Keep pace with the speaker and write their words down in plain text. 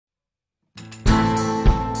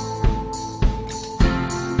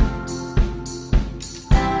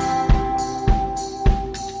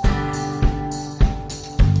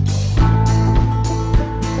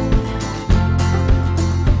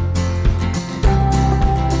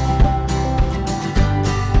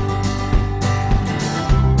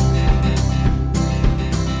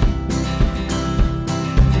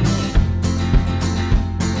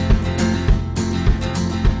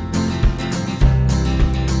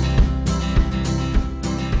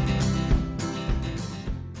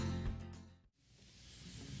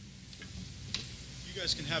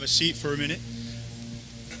guys can have a seat for a minute.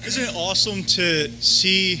 Isn't it awesome to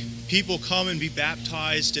see people come and be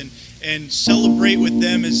baptized and celebrate with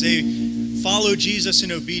them as they follow Jesus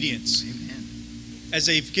in obedience? Amen. As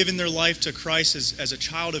they've given their life to Christ as a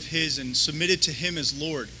child of His and submitted to Him as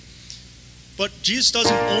Lord. But Jesus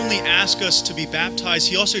doesn't only ask us to be baptized,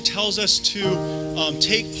 He also tells us to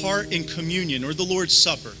take part in communion or the Lord's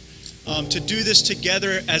Supper. To do this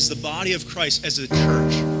together as the body of Christ, as a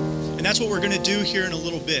church. And that's what we're going to do here in a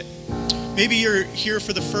little bit. Maybe you're here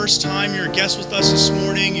for the first time, you're a guest with us this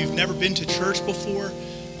morning, you've never been to church before.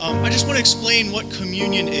 I just want to explain what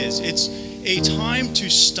communion is. It's a time to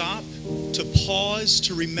stop, to pause,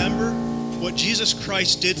 to remember what Jesus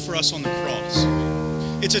Christ did for us on the cross.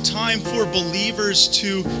 It's a time for believers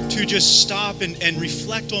to just stop and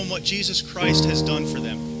reflect on what Jesus Christ has done for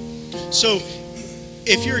them. So,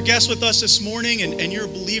 if you're a guest with us this morning and you're a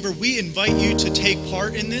believer, we invite you to take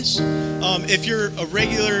part in this. If you're a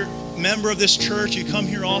regular member of this church, you come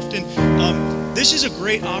here often, this is a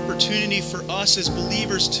great opportunity for us as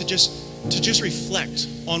believers to just reflect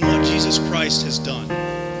on what Jesus Christ has done.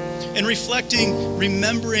 And reflecting,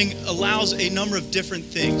 remembering allows a number of different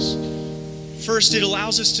things. First, it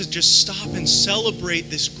allows us to just stop and celebrate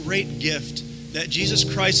this great gift that Jesus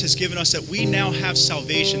Christ has given us, that we now have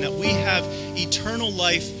salvation, that we have eternal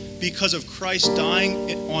life because of Christ dying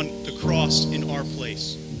on the cross in our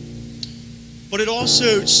place. But it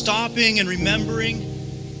also, stopping and remembering,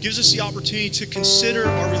 gives us the opportunity to consider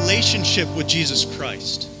our relationship with Jesus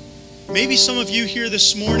Christ. Maybe some of you here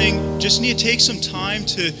this morning just need to take some time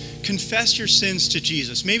to confess your sins to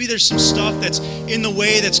Jesus. Maybe there's some stuff that's in the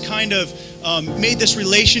way that's kind of made this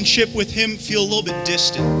relationship with Him feel a little bit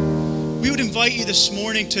distant. We would invite you this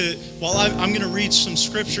morning to, while I'm going to read some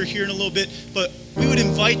scripture here in a little bit, but we would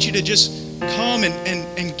invite you to just come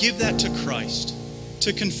and give that to Christ,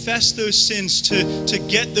 to confess those sins, to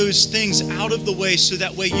get those things out of the way so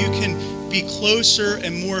that way you can be closer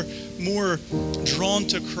and more drawn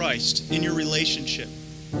to Christ in your relationship.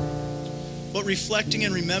 But reflecting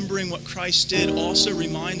and remembering what Christ did also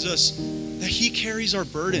reminds us that He carries our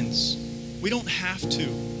burdens. We don't have to.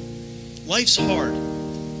 Life's hard.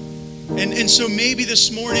 And so maybe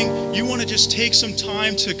this morning you want to just take some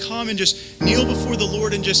time to come and just kneel before the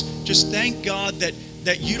Lord and just thank God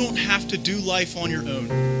that you don't have to do life on your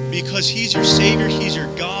own, because He's your Savior, He's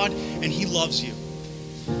your God, and He loves you.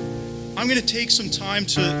 I'm going to take some time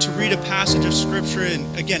to read a passage of Scripture,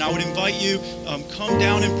 and again, I would invite you, come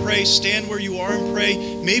down and pray, stand where you are and pray.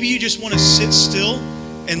 Maybe you just want to sit still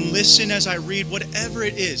and listen as I read, whatever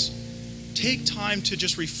it is. Take time to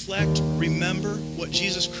just reflect, remember what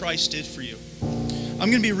Jesus Christ did for you. I'm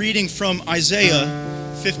going to be reading from Isaiah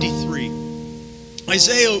 53.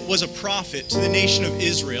 Isaiah was a prophet to the nation of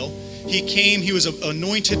Israel. He was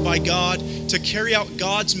anointed by God to carry out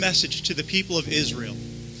God's message to the people of Israel.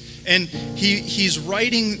 And he's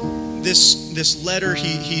writing this letter,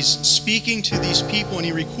 he's speaking to these people, and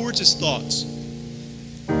he records his thoughts.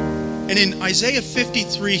 And in Isaiah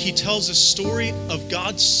 53, he tells a story of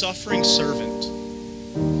God's suffering servant.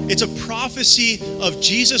 It's a prophecy of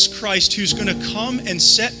Jesus Christ who's going to come and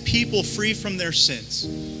set people free from their sins.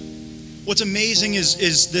 What's amazing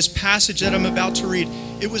is this passage that I'm about to read.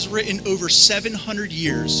 It was written over 700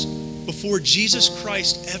 years before Jesus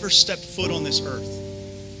Christ ever stepped foot on this earth.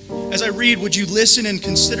 As I read, would you listen and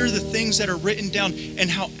consider the things that are written down and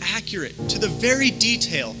how accurate, to the very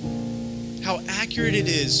detail, how accurate it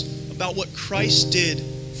is about what Christ did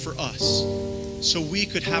for us so we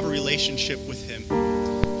could have a relationship with Him.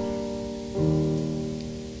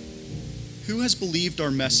 Who has believed our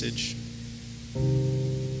message?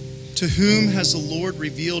 To whom has the Lord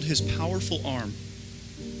revealed His powerful arm?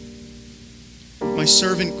 My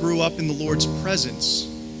servant grew up in the Lord's presence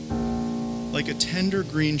like a tender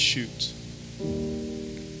green shoot,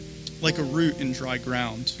 like a root in dry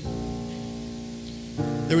ground.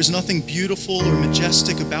 There was nothing beautiful or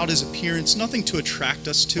majestic about His appearance, nothing to attract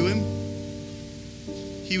us to Him.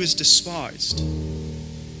 He was despised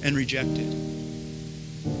and rejected,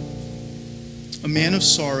 a man of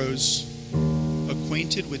sorrows,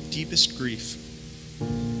 acquainted with deepest grief.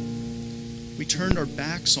 We turned our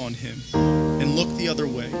backs on Him and looked the other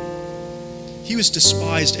way. He was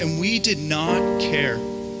despised, and we did not care.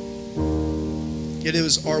 Yet it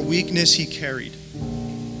was our weakness He carried.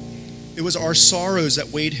 It was our sorrows that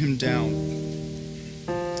weighed Him down.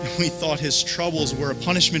 And we thought His troubles were a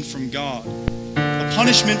punishment from God, a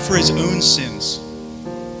punishment for His own sins.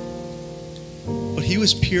 But He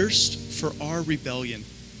was pierced for our rebellion,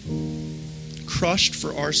 crushed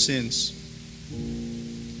for our sins.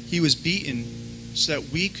 He was beaten so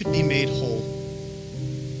that we could be made whole.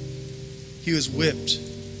 He was whipped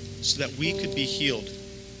so that we could be healed.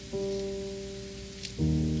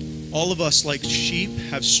 All of us, like sheep,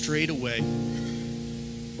 have strayed away.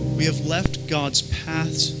 We have left God's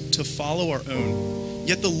paths to follow our own.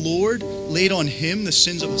 Yet the Lord laid on him the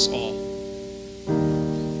sins of us all.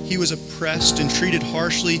 He was oppressed and treated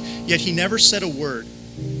harshly, yet he never said a word.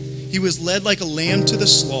 He was led like a lamb to the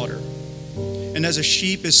slaughter. And as a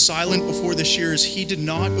sheep is silent before the shearers, he did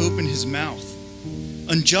not open his mouth.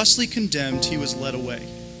 Unjustly condemned, he was led away.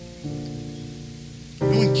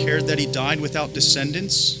 No one cared that he died without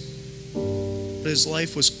descendants, but his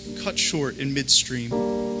life was cut short in midstream.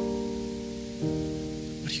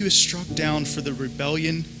 But he was struck down for the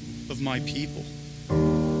rebellion of my people.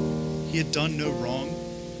 He had done no wrong.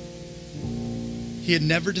 He had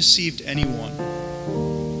never deceived anyone.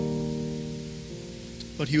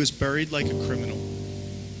 But he was buried like a criminal.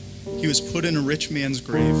 He was put in a rich man's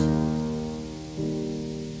grave.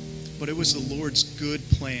 But it was the Lord's good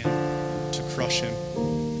plan to crush him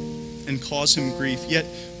and cause him grief. Yet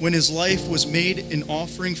when his life was made an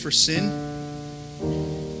offering for sin,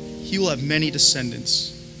 he will have many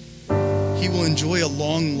descendants. He will enjoy a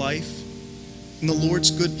long life, and the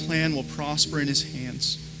Lord's good plan will prosper in his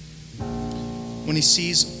hands. When he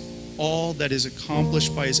sees all that is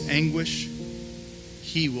accomplished by his anguish,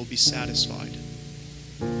 he will be satisfied.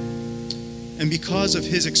 And because of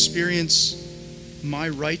his experience, my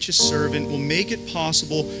righteous servant will make it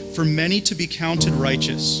possible for many to be counted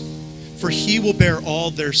righteous, for he will bear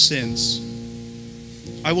all their sins.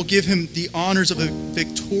 I will give him the honors of a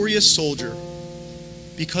victorious soldier,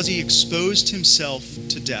 because he exposed himself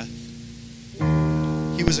to death.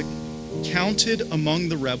 He was counted among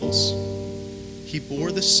the rebels. He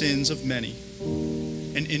bore the sins of many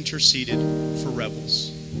and interceded for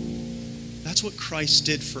rebels. That's what Christ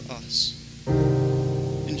did for us.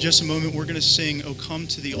 In just a moment, we're going to sing, "Oh, Come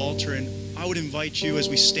to the Altar," and I would invite you as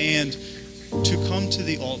we stand to come to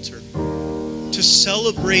the altar, to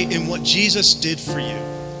celebrate in what Jesus did for you,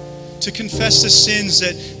 to confess the sins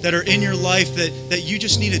that are in your life that you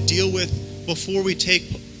just need to deal with before we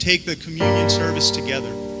take the communion service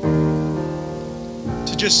together,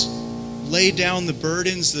 to just lay down the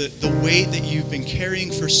burdens, the weight that you've been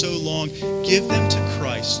carrying for so long. Give them to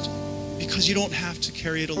Christ, because you don't have to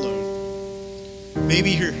carry it alone.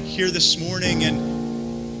 Maybe you're here this morning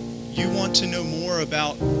and you want to know more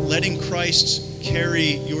about letting Christ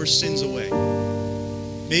carry your sins away.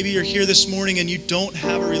 Maybe you're here this morning and you don't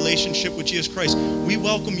have a relationship with Jesus Christ. We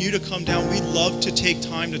welcome you to come down. We'd love to take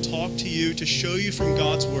time to talk to you, to show you from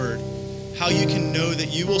God's Word how you can know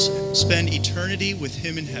that you will spend eternity with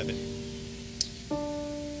Him in heaven.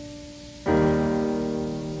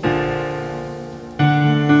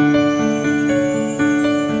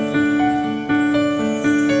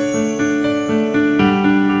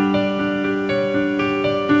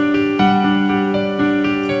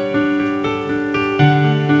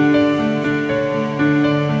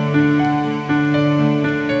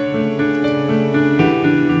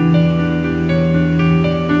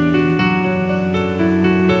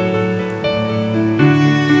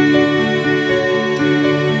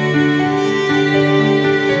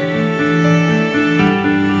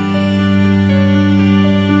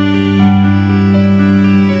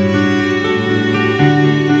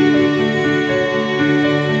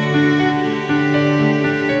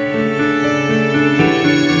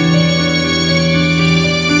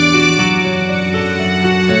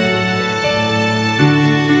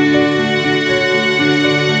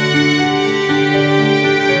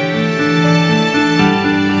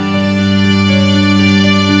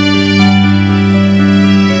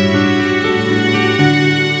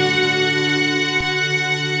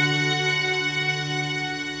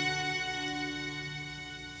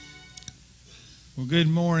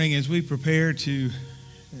 As we prepare to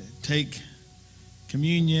take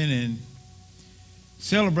communion and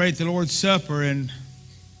celebrate the Lord's Supper and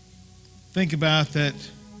think about that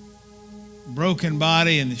broken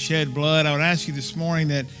body and the shed blood, I would ask you this morning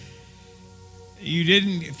that if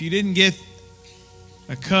you didn't get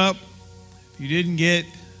a cup, if you didn't get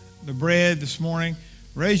the bread this morning,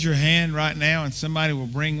 raise your hand right now and somebody will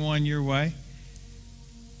bring one your way.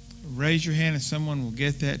 Raise your hand and someone will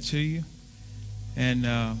get that to you. And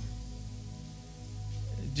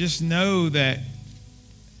just know that,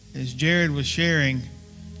 as Jared was sharing,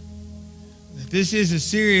 that this is a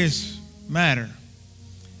serious matter.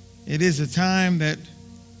 It is a time that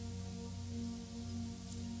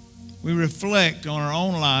we reflect on our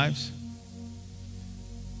own lives,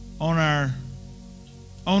 on our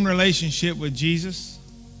own relationship with Jesus,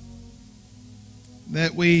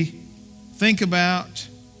 that we think about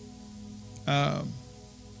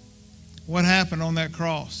What happened on that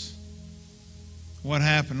cross? What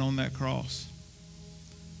happened on that cross?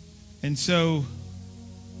 And so,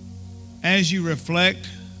 as you reflect,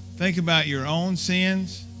 think about your own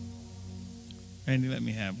sins. Randy, let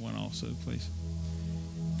me have one also, please.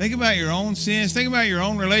 Think about your own sins. Think about your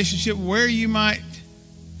own relationship, where you might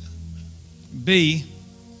be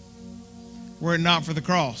were it not for the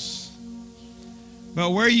cross.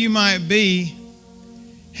 But where you might be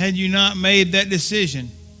had you not made that decision.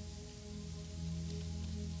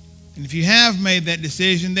 And if you have made that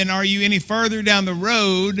decision, then are you any further down the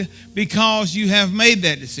road because you have made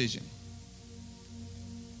that decision?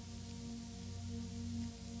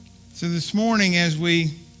 So this morning, as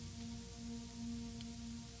we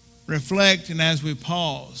reflect and as we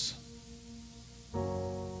pause,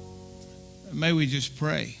 may we just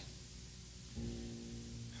pray.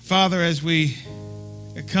 Father, as we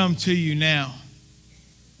come to you now,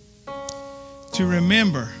 to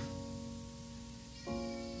remember,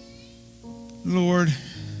 Lord,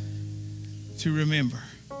 to remember.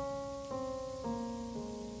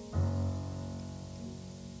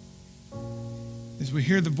 As we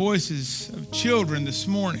hear the voices of children this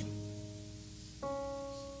morning,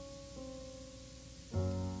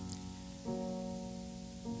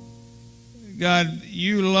 God,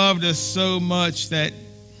 you loved us so much that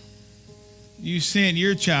you sent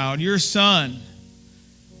your child, your son,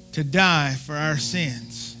 to die for our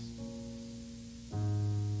sins.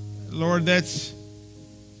 Lord, that's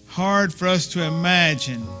hard for us to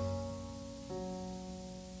imagine.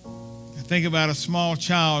 I think about a small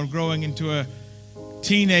child growing into a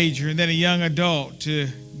teenager and then a young adult to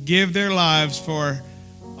give their lives for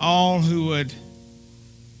all who would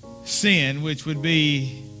sin, which would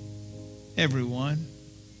be everyone.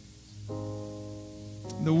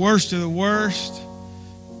 The worst of the worst,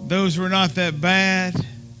 those who are not that bad.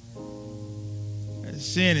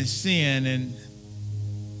 Sin is sin, and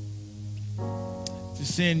to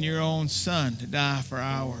send your own son to die for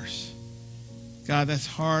ours. God, that's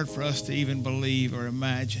hard for us to even believe or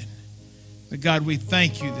imagine. But God, we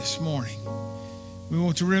thank you this morning. We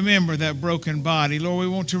want to remember that broken body. Lord, we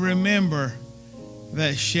want to remember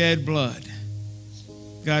that shed blood.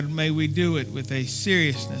 God, may we do it with a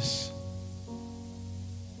seriousness.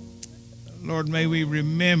 Lord, may we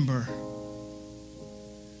remember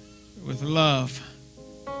with love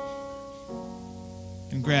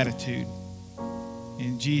and gratitude.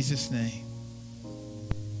 In Jesus' name,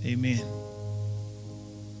 amen.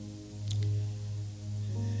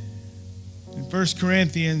 In 1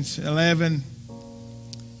 Corinthians 11,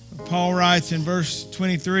 Paul writes in verse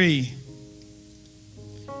 23,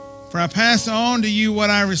 "For I pass on to you what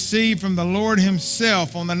I received from the Lord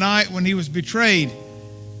himself on the night when he was betrayed.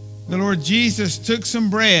 The Lord Jesus took some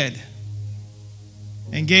bread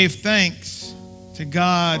and gave thanks to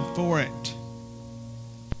God for it.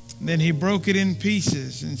 Then he broke it in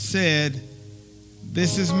pieces and said,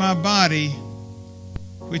 'This is my body,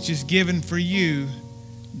 which is given for you.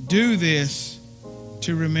 Do this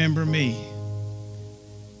to remember me.'"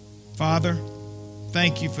 Father,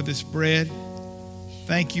 thank you for this bread.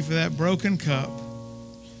 Thank you for that broken cup.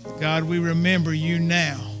 God, we remember you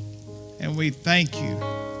now, and we thank you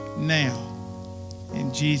now.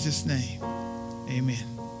 In Jesus' name, amen.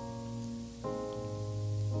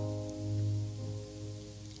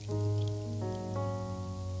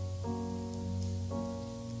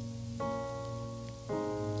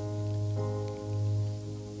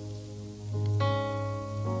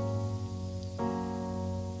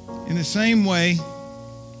 In the same way,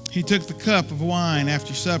 he took the cup of wine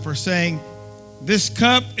after supper, saying, "This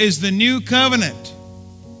cup is the new covenant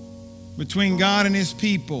between God and his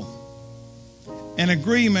people, an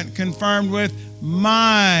agreement confirmed with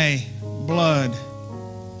my blood.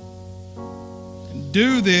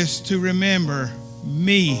 Do this to remember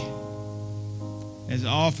me as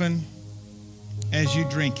often as you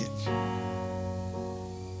drink it."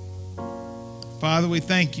 Father, we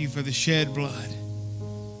thank you for the shed blood.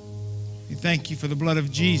 We thank you for the blood of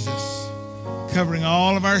Jesus covering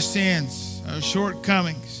all of our sins, our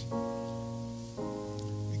shortcomings.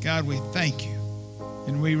 God, we thank you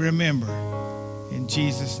and we remember in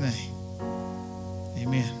Jesus' name.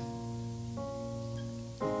 Amen.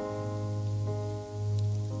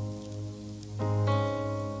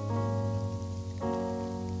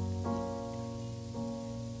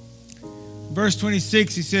 Verse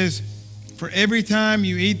 26, he says, "For every time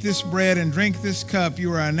you eat this bread and drink this cup,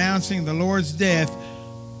 you are announcing the Lord's death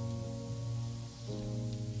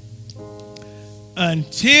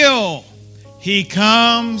until he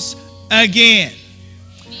comes again."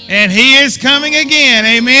 And he is coming again.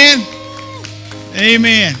 Amen.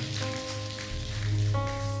 Amen.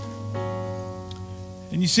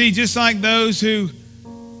 And you see, just like those who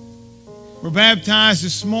were baptized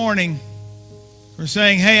this morning were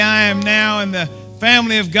saying, hey, I am now in the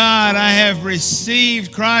family of God. I have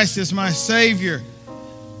received Christ as my Savior.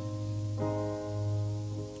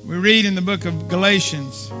 We read in the book of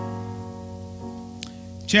Galatians,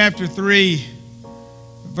 chapter 3,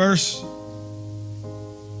 verse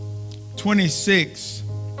 26.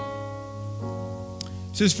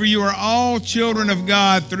 It says, for you are all children of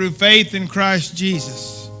God through faith in Christ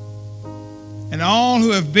Jesus. And all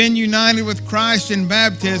who have been united with Christ in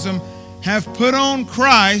baptism have put on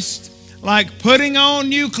Christ like putting on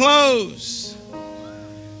new clothes.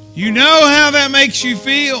 You know how that makes you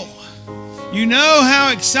feel. You know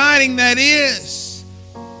how exciting that is.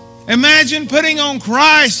 Imagine putting on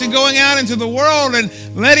Christ and going out into the world and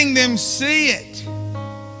letting them see it.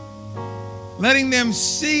 Letting them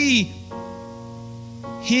see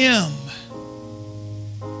Him.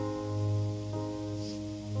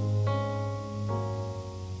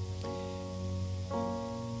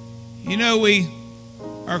 You know, we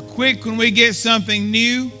are quick when we get something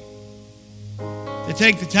new to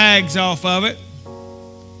take the tags off of it,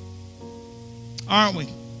 aren't we?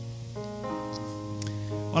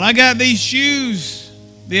 Well, I got these shoes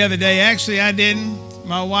the other day. Actually, I didn't.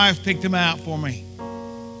 My wife picked them out for me.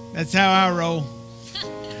 That's how I roll.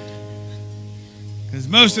 Because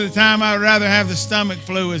most of the time I would rather have the stomach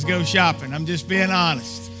flu as go shopping. I'm just being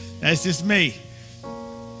honest. That's just me.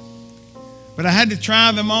 But I had to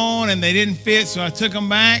try them on and they didn't fit, so I took them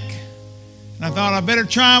back. And I thought I better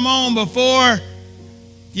try them on before,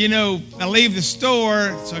 I leave the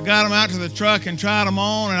store. So I got them out to the truck and tried them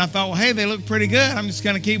on. And I thought, well, hey, they look pretty good. I'm just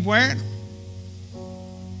going to keep wearing them.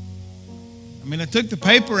 I took the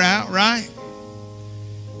paper out, right?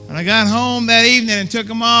 And I got home that evening and took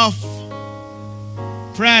them off.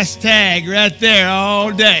 Price tag right there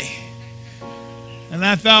all day. And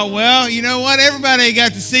I thought, well, you know what? Everybody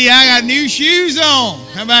got to see I got new shoes on.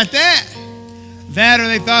 How about that? That or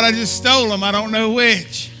they thought I just stole them. I don't know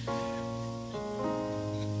which.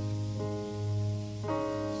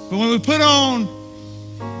 But when we put on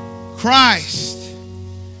Christ,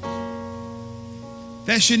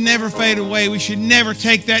 that should never fade away. We should never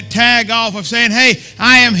take that tag off of saying, hey,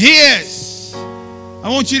 I am His. I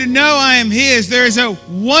want you to know I am His. There is a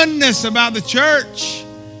oneness about the church.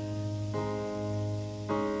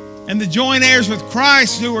 And the joint heirs with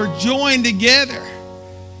Christ who are joined together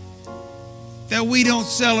that we don't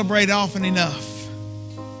celebrate often enough.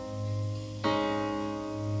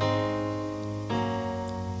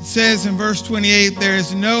 It says in verse 28, there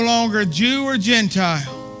is no longer Jew or Gentile,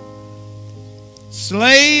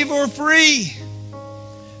 slave or free,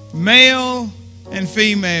 male and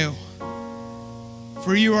female,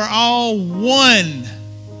 for you are all one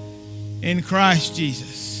in Christ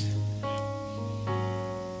Jesus.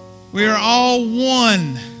 We are all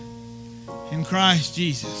one in Christ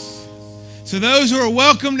Jesus. So those who are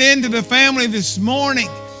welcomed into the family this morning,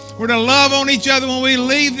 we're to love on each other when we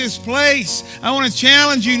leave this place. I want to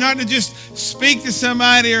challenge you not to just speak to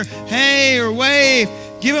somebody or hey or wave.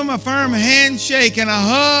 Give them a firm handshake and a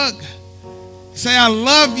hug. Say, I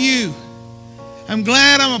love you. I'm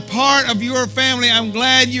glad I'm a part of your family. I'm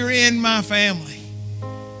glad you're in my family.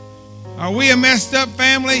 Are we a messed up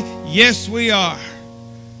family? Yes, we are.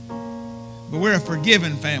 But we're a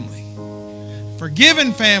forgiven family.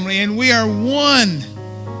 Forgiven family, and we are one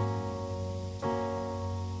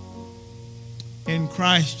in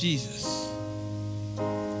Christ Jesus.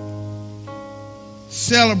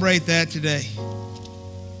 Celebrate that today.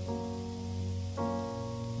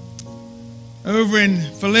 Over in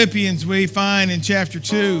Philippians, we find in chapter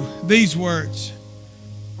 2 these words.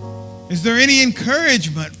 Is there any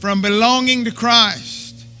encouragement from belonging to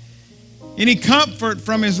Christ? Any comfort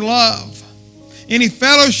from His love? Any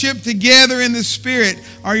fellowship together in the Spirit?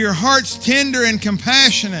 Are your hearts tender and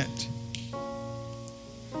compassionate?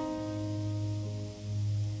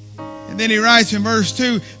 And then he writes in verse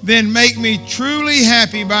 2, then make me truly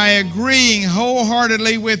happy by agreeing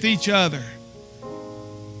wholeheartedly with each other,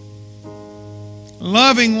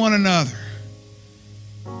 loving one another,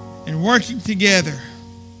 and working together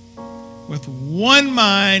with one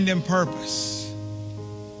mind and purpose.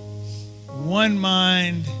 One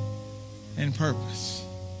mind and purpose.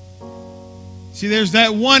 See, there's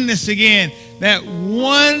that oneness again, that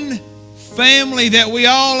one family that we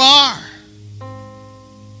all are.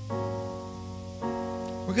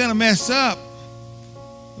 We're going to mess up.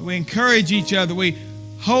 We encourage each other. We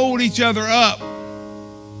hold each other up.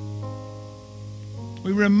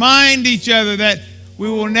 We remind each other that we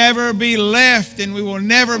will never be left and we will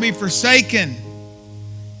never be forsaken.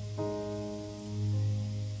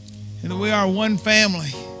 And that we are one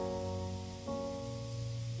family.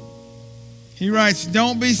 He writes,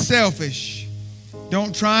 don't be selfish.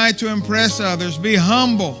 Don't try to impress others. Be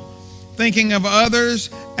humble, thinking of others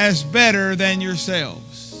as better than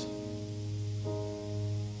yourselves.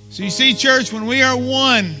 So you see, church, when we are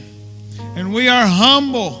one and we are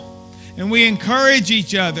humble and we encourage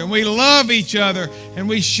each other and we love each other and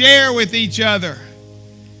we share with each other,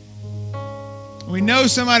 we know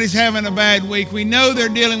somebody's having a bad week. We know they're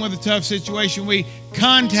dealing with a tough situation. We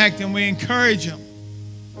contact them. We encourage them.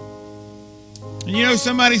 And you know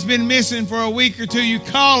somebody's been missing for a week or two. You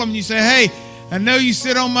call them and you say, hey, I know you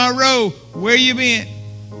sit on my row. Where you been?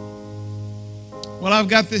 Well, I've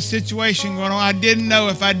got this situation going on. I didn't know.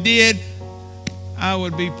 If I did, I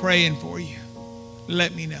would be praying for you.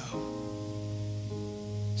 Let me know.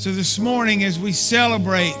 So this morning, as we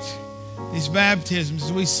celebrate these baptisms,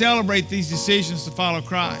 as we celebrate these decisions to follow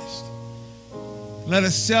Christ, let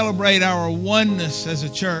us celebrate our oneness as a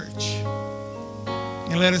church.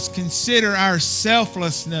 And let us consider our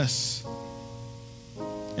selflessness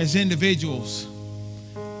as individuals,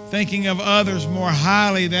 thinking of others more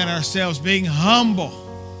highly than ourselves, being humble,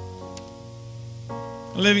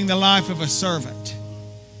 living the life of a servant,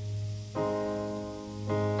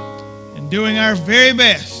 and doing our very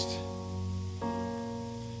best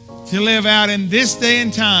to live out in this day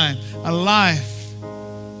and time a life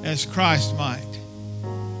as Christ might.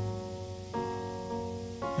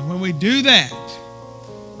 And when we do that,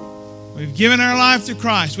 we've given our life to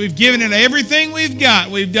Christ. We've given it everything we've got.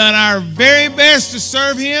 We've done our very best to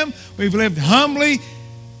serve Him. We've lived humbly.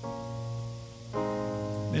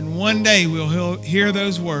 Then one day we'll hear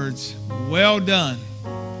those words, well done,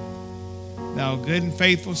 thou good and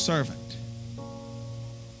faithful servant.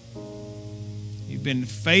 You've been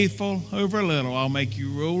faithful over little. I'll make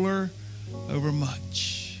you ruler over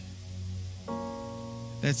much.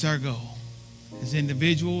 That's our goal as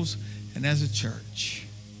individuals and as a church.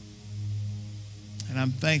 And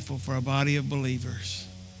I'm thankful for a body of believers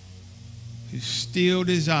who still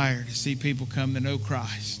desire to see people come to know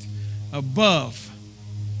Christ above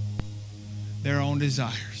their own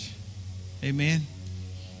desires. Amen.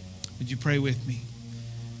 Would you pray with me?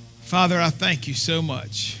 Father, I thank you so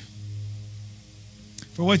much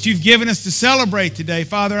for what you've given us to celebrate today.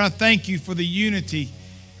 Father, I thank you for the unity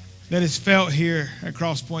that is felt here at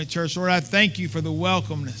Crosspoint Church. Lord, I thank you for the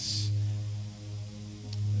welcomeness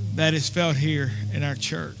that is felt here in our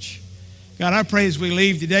church. God, I pray as we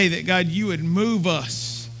leave today that, God, you would move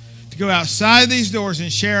us to go outside these doors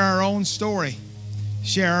and share our own story,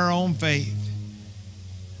 share our own faith.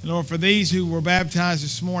 And Lord, for these who were baptized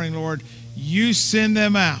this morning, Lord, you send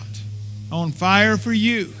them out on fire for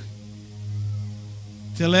you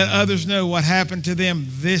to let others know what happened to them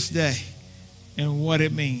this day and what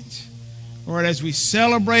it means. Lord, as we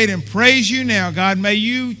celebrate and praise you now, God, may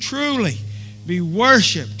you truly be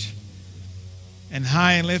worshiped and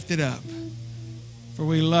high and lifted up. For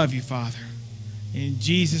we love you, Father. In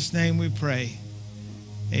Jesus' name we pray.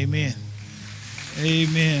 Amen.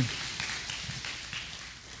 Amen.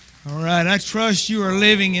 All right, I trust you are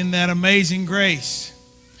living in that amazing grace.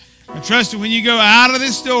 I trust that when you go out of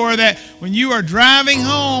this door, that when you are driving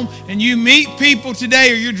home and you meet people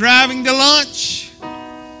today or you're driving to lunch,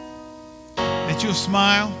 that you'll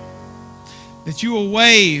smile, that you will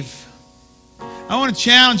wave. I want to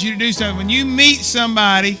challenge you to do something. When you meet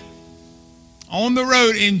somebody on the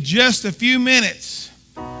road in just a few minutes,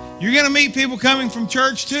 you're going to meet people coming from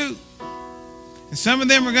church too. And some of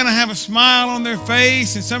them are going to have a smile on their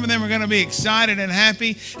face, and some of them are going to be excited and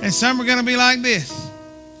happy, and some are going to be like this.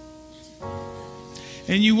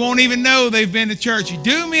 And you won't even know they've been to church. You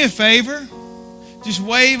do me a favor, just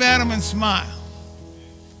wave at them and smile.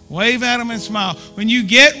 Wave at them and smile. When you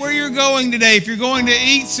get where you're going today, if you're going to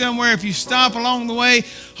eat somewhere, if you stop along the way,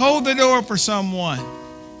 hold the door for someone.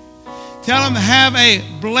 Tell them to have a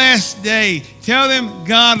blessed day. Tell them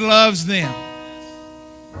God loves them.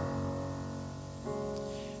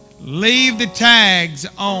 Leave the tags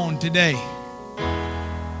on today.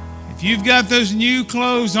 If you've got those new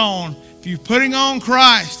clothes on, if you're putting on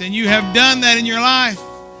Christ and you have done that in your life,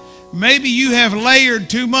 maybe you have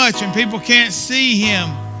layered too much and people can't see Him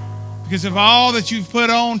because of all that you've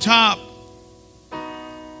put on top.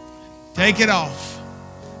 Take it off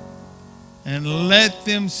and let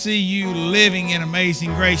them see you living in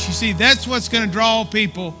amazing grace. You see, that's what's going to draw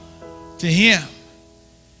people to Him,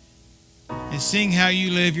 is seeing how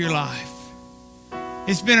you live your life.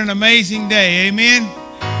 It's been an amazing day, amen?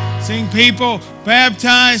 Seeing people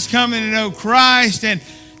baptized, coming to know Christ, and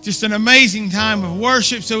just an amazing time of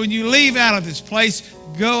worship. So when you leave out of this place,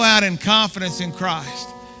 go out in confidence in Christ.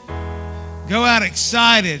 Go out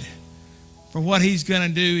excited for what He's going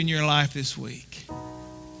to do in your life this week.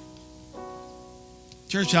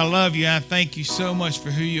 Church, I love you. I thank you so much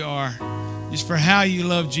for who you are, just for how you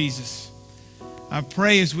love Jesus. I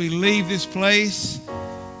pray as we leave this place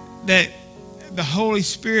that the Holy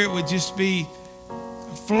Spirit would just be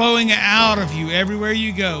flowing out of you everywhere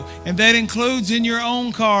you go. And that includes in your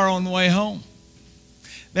own car on the way home.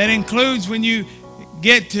 That includes when you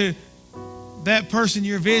get to that person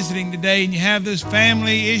you're visiting today and you have those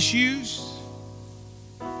family issues.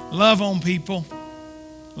 Love on people.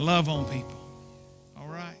 Love on people.